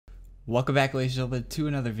Welcome back, ladies and gentlemen, to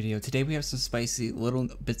another video. Today we have some spicy little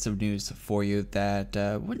bits of news for you that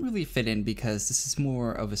wouldn't really fit in because this is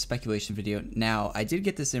more of a speculation video. Now, I did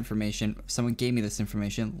get this information. Someone gave me this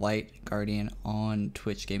information. Light Guardian on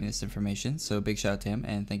Twitch gave me this information. So big shout out to him,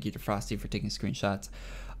 and thank you to Frosty for taking screenshots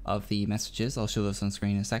of the messages. I'll show those on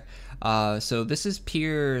screen in a sec. So this is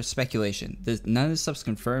pure speculation. None of this stuff's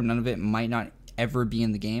confirmed. None of it might not ever be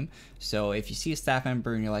in the game. So if you see a staff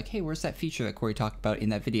member and you're like, hey, where's that feature that Corey talked about in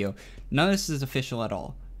that video? None of this is official at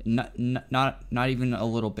all. Not even a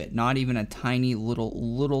little bit. Not even a tiny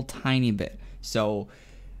little tiny bit. So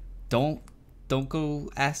don't go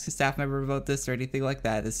ask a staff member about this or anything like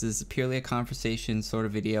that. This is purely a conversation sort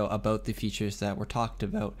of video about the features that were talked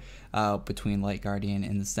about between Light Guardian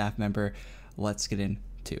and the staff member. Let's get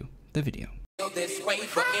into the video. This way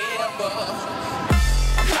forever.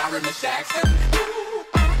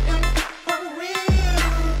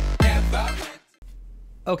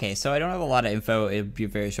 Okay, so I don't have a lot of info. It'd be a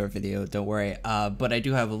very short video, don't worry. But I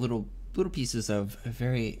do have a little pieces of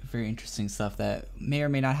very interesting stuff that may or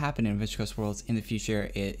may not happen in AdventureQuest Worlds in the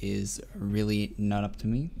future. It is really not up to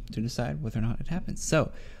me to decide whether or not it happens.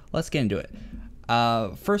 So let's get into it.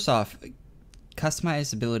 First off,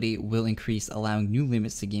 customizability will increase, allowing new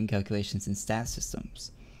limits to game calculations and stat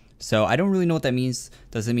systems. So I don't really know what that means.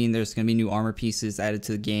 Does it mean there's going to be new armor pieces added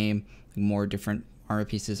to the game, more different armor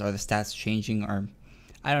pieces? Are the stats changing? Or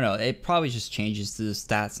I don't know. It probably just changes the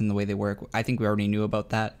stats and the way they work. I think we already knew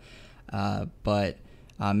about that, but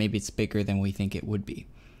maybe it's bigger than we think it would be.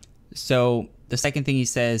 So the second thing he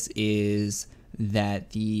says is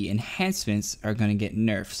that the enhancements are going to get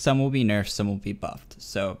nerfed. Some will be nerfed, some will be buffed.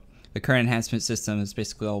 So the current enhancement system is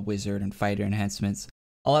basically all wizard and fighter enhancements.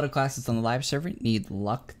 A lot of classes on the live server need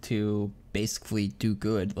luck to basically do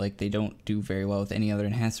good. Like, they don't do very well with any other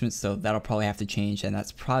enhancements, so that'll probably have to change, and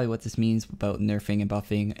that's probably what this means about nerfing and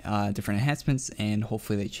buffing different enhancements, and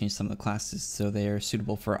hopefully they change some of the classes so they're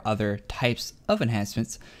suitable for other types of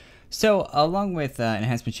enhancements. So along with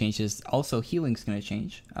enhancement changes, also healing's going to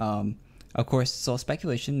change. Of course, it's all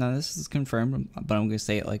speculation. None of this is confirmed, but I'm going to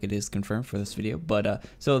say it like it is confirmed for this video. But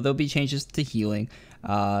so there'll be changes to healing.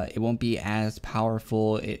 It won't be as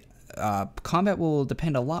powerful. Combat will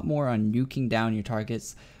depend a lot more on nuking down your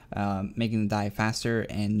targets, making them die faster,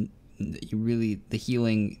 and the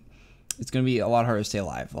healing, it's going to be a lot harder to stay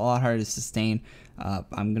alive, a lot harder to sustain.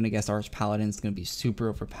 I'm going to guess Arch Paladin is going to be super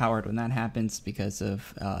overpowered when that happens because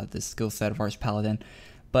of the skill set of Arch Paladin.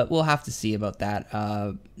 But we'll have to see about that.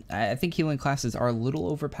 I think healing classes are a little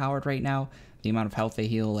overpowered right now. The amount of health they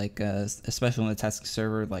heal, like especially on the testing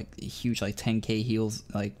server, like huge, like 10k heals,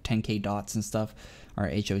 like 10k dots and stuff, or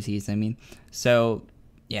HOTs, I mean. So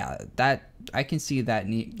yeah, that I can see that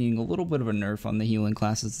needing a little bit of a nerf on the healing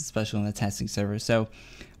classes, especially on the testing server. So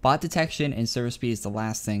bot detection and server speed is the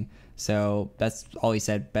last thing. So that's all he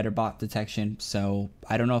said, better bot detection. So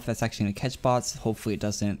I don't know if that's actually going to catch bots. Hopefully it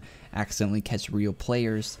doesn't accidentally catch real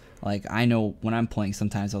players. Like, I know when I'm playing,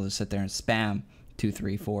 sometimes I'll just sit there and spam 2,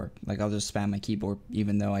 3, 4. Like, I'll just spam my keyboard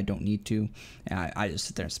even though I don't need to. I just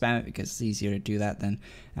sit there and spam it because it's easier to do that than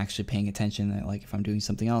actually paying attention. Like, if I'm doing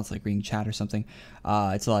something else, like reading chat or something,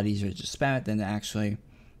 it's a lot easier to just spam it than to actually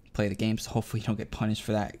play the game. So hopefully you don't get punished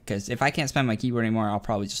for that, because if I can't spam my keyboard anymore, I'll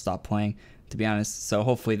probably just stop playing, to be honest. So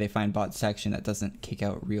hopefully they find bot detection that doesn't kick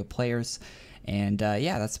out real players. And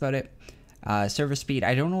yeah, that's about it. Server speed,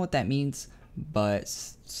 I don't know what that means, but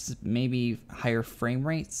maybe higher frame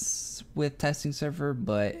rates with testing server,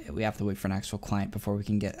 but we have to wait for an actual client before we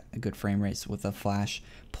can get a good frame rates with a Flash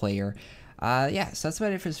player. Yeah, so that's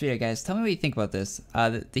about it for this video, guys. Tell me what you think about this.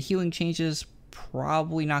 The healing changes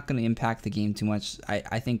probably not going to impact the game too much.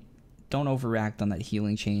 I think don't overreact on that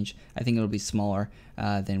healing change. I think it'll be smaller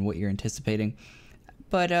than what you're anticipating.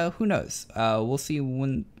 But who knows? We'll see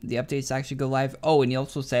when the updates actually go live. Oh, and he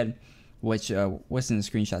also said, which wasn't in the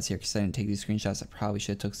screenshots here because I didn't take these screenshots. I probably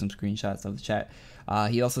should have took some screenshots of the chat.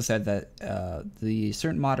 He also said that the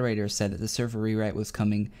certain moderator said that the server rewrite was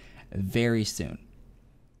coming very soon.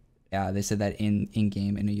 They said that in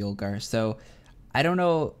game in a Yulgar. So I don't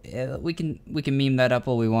know. We can meme that up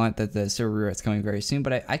all we want, that the server rewrite's coming very soon.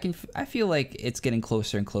 But I feel like it's getting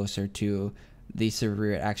closer and closer to the server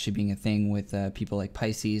rewrite actually being a thing, with people like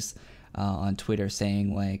Pisces on Twitter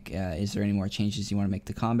saying, like, is there any more changes you want to make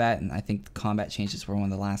to combat? And I think the combat changes were one of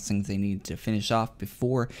the last things they need to finish off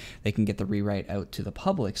before they can get the rewrite out to the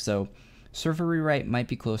public. So server rewrite might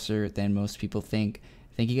be closer than most people think.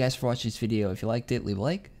 Thank you guys for watching this video. If you liked it, leave a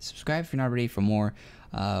like, subscribe if you're not ready for more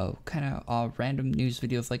kind of all random news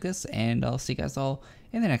videos like this, and I'll see you guys all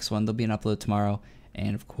in the next one. There'll be an upload tomorrow,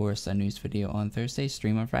 and of course a news video on Thursday,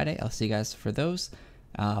 stream on Friday. I'll see you guys for those.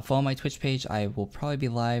 Follow my Twitch page. I will probably be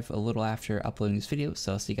live a little after uploading this video,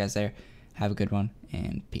 so I'll see you guys there. Have a good one,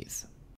 and peace.